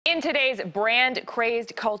In today's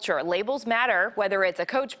brand-crazed culture, labels matter. Whether it's a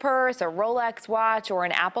Coach purse, a Rolex watch, or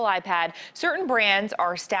an Apple iPad, certain brands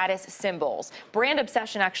are status symbols. Brand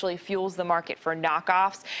obsession actually fuels the market for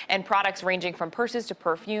knockoffs and products ranging from purses to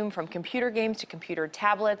perfume, from computer games to computer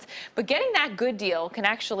tablets. But getting that good deal can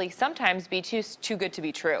actually sometimes be too good to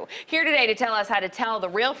be true. Here today to tell us how to tell the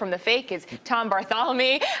real from the fake is Tom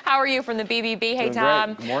Bartholomy. How are you from the BBB? Hey,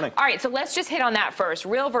 Tom. Great. Good morning. All right, so let's just hit on that first.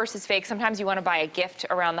 Real versus fake. Sometimes you want to buy a gift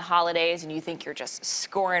around the holidays and you think you're just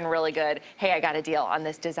scoring really good. Hey, I got a deal on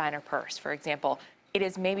this designer purse, for example. It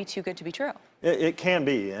is maybe too good to be true. It can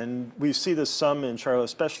be, and we see this some in Charlotte,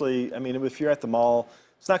 especially, I mean, if you're at the mall,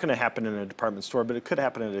 it's not going to happen in a department store, but it could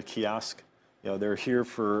happen at a kiosk. You know, they're here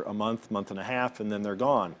for a month and a half, and then they're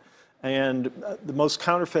gone. And the most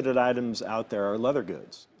counterfeited items out there are leather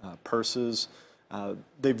goods, purses.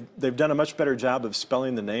 They've done a much better job of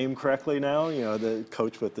spelling the name correctly now, you know, the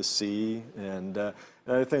Coach with the C and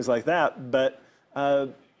other things like that. But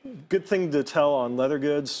good thing to tell on leather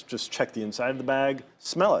goods, just check the inside of the bag,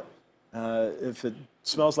 smell it. If it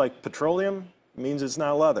smells like petroleum, it means it's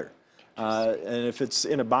not leather. And if it's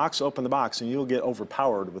in a box, open the box and you'll get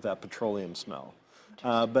overpowered with that petroleum smell.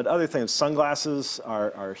 But other things, sunglasses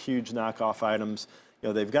are huge knockoff items. You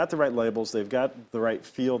know, they've got the right labels, they've got the right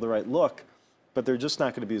feel, the right look, but they're just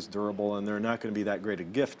not going to be as durable, and they're not going to be that great a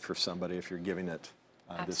gift for somebody if you're giving it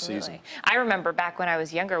this season. I remember back when I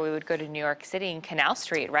was younger, we would go to New York City and Canal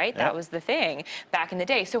Street, right? That was the thing back in the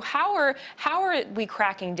day. So how are we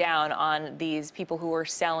cracking down on these people who are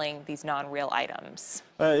selling these non-real items?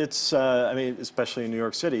 It's, I mean, especially in New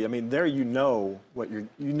York City. I mean, there you know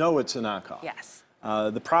it's a knockoff. Yes.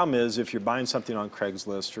 The problem is if you're buying something on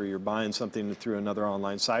Craigslist or you're buying something through another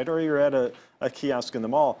online site or you're at a kiosk in the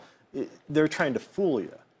mall, they're trying to fool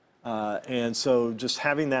you. And so just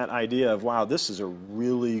having that idea of, wow, this is a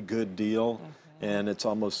really good deal and it's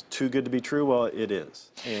almost too good to be true, well, it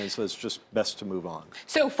is. And so it's just best to move on.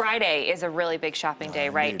 So Friday is a really big shopping day,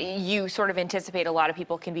 right? Indeed. You sort of anticipate a lot of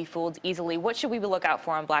people can be fooled easily. What should we look out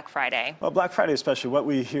for on Black Friday? Well, Black Friday especially, what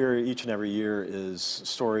we hear each and every year is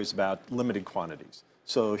stories about limited quantities.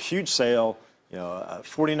 So huge sale, you know, a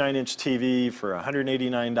 49-inch TV for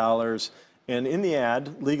 $189. And in the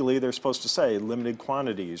ad, legally, they're supposed to say limited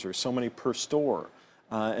quantities or so many per store.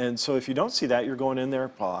 And so if you don't see that, you're going in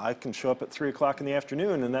there, well, I can show up at 3 o'clock in the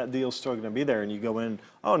afternoon and that deal's still going to be there. And you go in,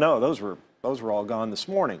 oh no, those were all gone this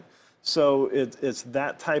morning. So it's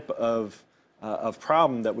that type of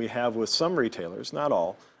problem that we have with some retailers, not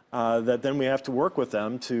all, that then we have to work with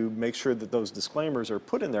them to make sure that those disclaimers are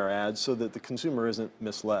put in their ads so that the consumer isn't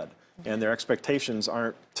misled. And their expectations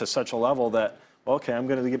aren't to such a level that, well, okay, I'm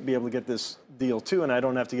going to be able to get this deal too, and I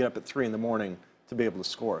don't have to get up at 3 in the morning to be able to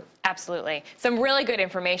score it. Absolutely. Some really good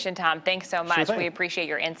information, Tom. Thanks so much. Sure thing. We appreciate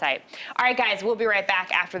your insight. All right, guys, we'll be right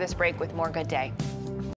back after this break with more Good Day.